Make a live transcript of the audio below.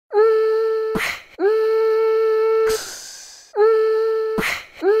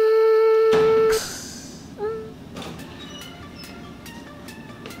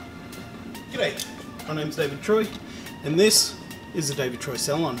name's David Troy, and this is the David Troy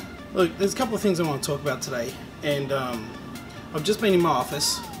Salon. Look, there's a couple of things I want to talk about today, and I've just been in my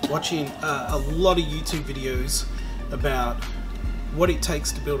office watching a lot of YouTube videos about what it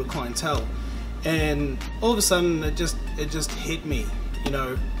takes to build a clientele, and all of a sudden it just hit me. You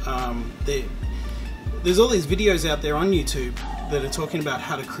know, there's all these videos out there on YouTube that are talking about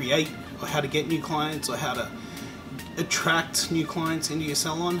how to create or how to get new clients or how to attract new clients into your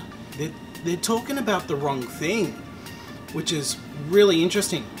salon. They're talking about the wrong thing, which is really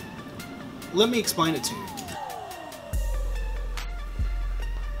interesting. Let me explain it to you.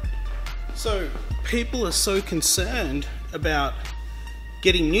 So people are so concerned about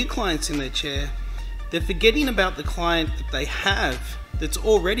getting new clients in their chair, they're forgetting about the client that they have that's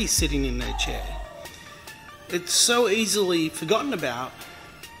already sitting in their chair. It's so easily forgotten about.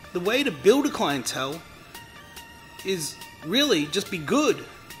 The way to build a clientele is really just be good.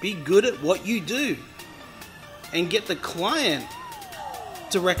 Be good at what you do and get the client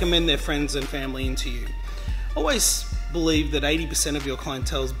to recommend their friends and family into you. Always believe that 80% of your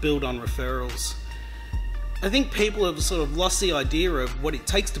clientele is built on referrals. I think people have sort of lost the idea of what it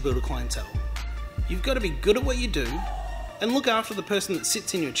takes to build a clientele. You've got to be good at what you do and look after the person that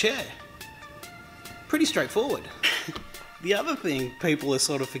sits in your chair. Pretty straightforward. The other thing people are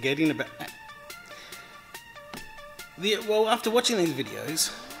sort of forgetting about, well, after watching these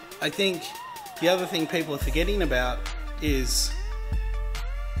videos, I think the other thing people are forgetting about is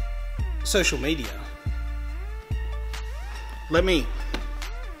social media. I'll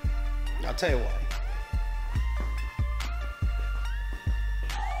tell you why.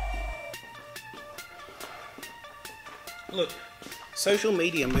 Look, social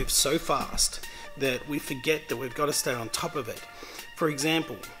media moves so fast that we forget that we've got to stay on top of it. For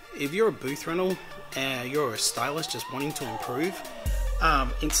example, if you're a booth rental and you're a stylist just wanting to improve,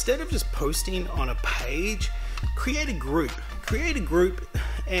 instead of just posting on a page, create a group,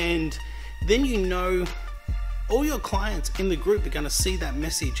 and then you know all your clients in the group are going to see that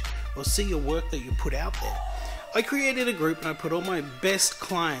message or see your work that you put out there. I created a group and I put all my best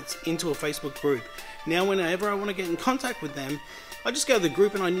clients into a Facebook group. Now whenever I want to get in contact with them, I just go to the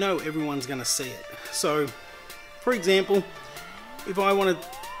group and I know everyone's going to see it. So, for example, if I want to,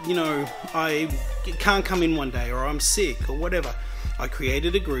 you know, I can't come in one day or I'm sick or whatever, I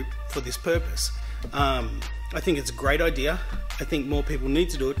created a group for this purpose. I think it's a great idea. I think more people need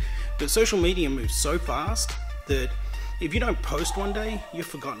to do it. But social media moves so fast that if you don't post one day, you're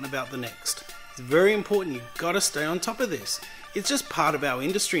forgotten about the next. It's very important. You've got to stay on top of this. It's just part of our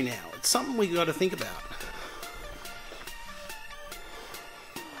industry now. It's something we've got to think about.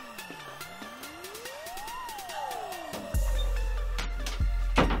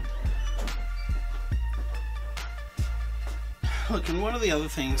 Look, and one of the other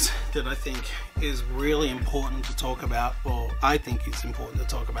things that I think is really important to talk about, or I think is important to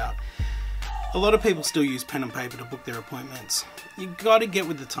talk about, a lot of people still use pen and paper to book their appointments. You've got to get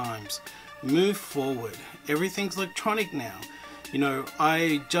with the times. Move forward. Everything's electronic now. You know,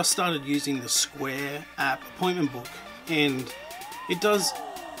 I just started using the Square app appointment book, and it does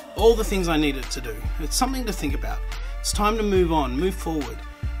all the things I need it to do. It's something to think about. It's time to move on, move forward.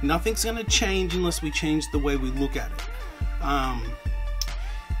 Nothing's going to change unless we change the way we look at it.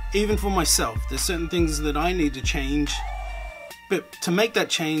 Even for myself, there's certain things that I need to change, but to make that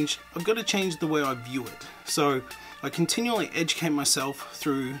change, I've got to change the way I view it. So I continually educate myself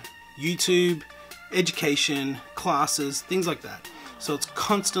through YouTube, education, classes, things like that. So it's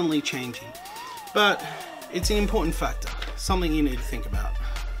constantly changing, but it's an important factor, something you need to think about.